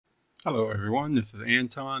Hello everyone, this is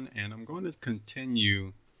Anton and I'm going to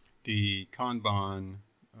continue the Kanban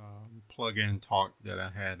plugin talk that I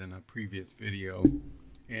had in a previous video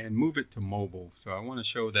and move it to mobile. So I want to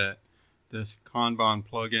show that this Kanban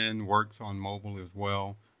plugin works on mobile as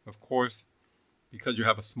well. Of course, because you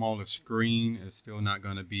have a smaller screen, it's still not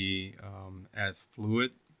going to be as fluid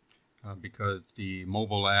because the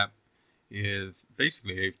mobile app is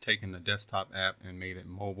basically they've taken the desktop app and made it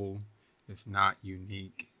mobile. It's not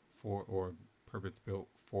unique for or purpose built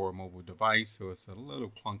for a mobile device, so it's a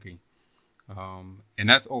little clunky. And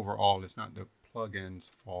that's overall, it's not the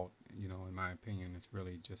plugin's fault, in my opinion. It's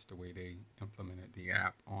really just the way they implemented the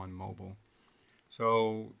app on mobile.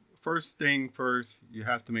 So first thing first, you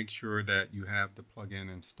have to make sure that you have the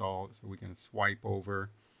plugin installed so we can swipe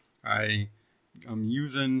over. I'm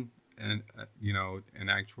using a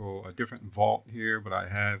different vault here, but I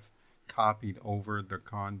have copied over the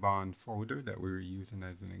Kanban folder that we were using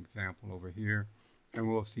as an example over here, and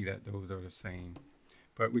we'll see that those are the same.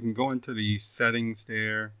 But we can go into the settings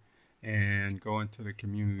there and go into the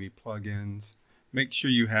community plugins. Make sure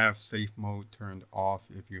you have safe mode turned off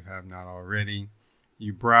if you have not already.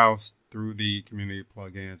 You browse through the community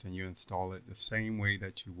plugins and you install it the same way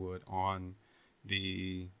that you would on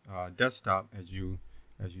the desktop as you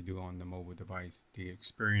do on the mobile device. The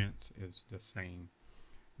experience is the same.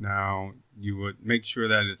 Now you would make sure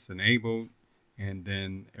that it's enabled, and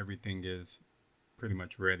then everything is pretty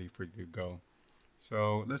much ready for you to go.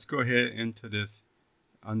 So let's go ahead into this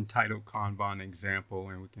untitled Kanban example,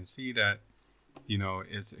 and we can see that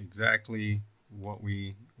it's exactly what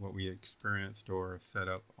we experienced or set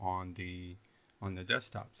up on the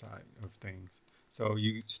desktop side of things. So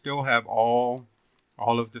you still have all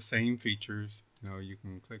of the same features. You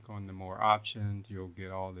can click on the more options. You'll get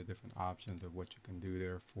all the different options of what you can do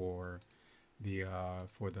there for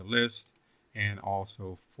the list, and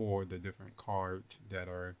also for the different cards that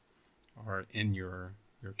are in your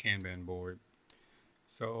Kanban board.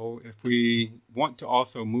 So if we want to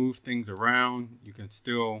also move things around, you can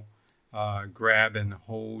still grab and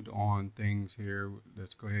hold on things here.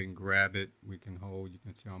 Let's go ahead and grab it. We can hold. You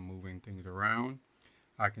can see I'm moving things around.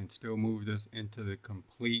 I can still move this into the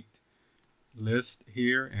complete list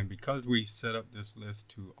here, and because we set up this list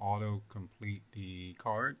to auto complete the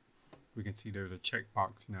card, we can see there's a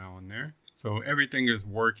checkbox now in there. So everything is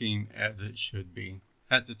working as it should be.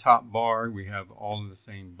 At the top bar, we have all of the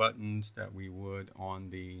same buttons that we would on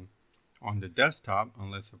the desktop,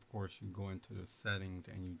 unless of course you go into the settings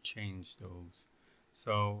and you change those.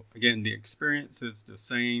 So again, the experience is the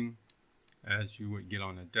same as you would get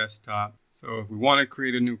on a desktop. So if we want to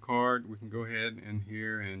create a new card, we can go ahead in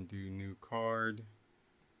here and do new card.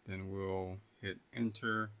 Then we'll hit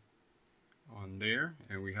enter on there,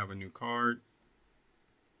 and we have a new card.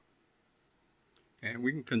 And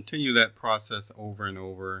we can continue that process over and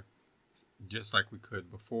over, just like we could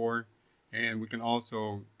before. And we can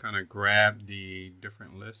also kind of grab the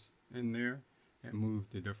different lists in there and move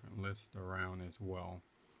the different lists around as well.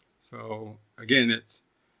 So again,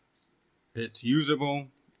 it's usable.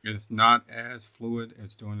 It's not as fluid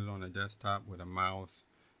as doing it on a desktop with a mouse,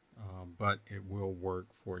 but it will work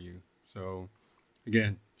for you. So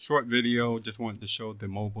again, short video, just wanted to show the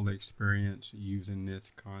mobile experience using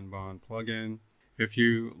this Kanban plugin. If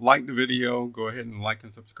you like the video, go ahead and like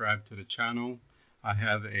and subscribe to the channel. I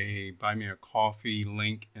have a Buy Me a Coffee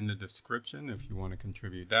link in the description if you want to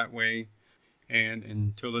contribute that way. And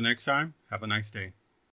until the next time, have a nice day.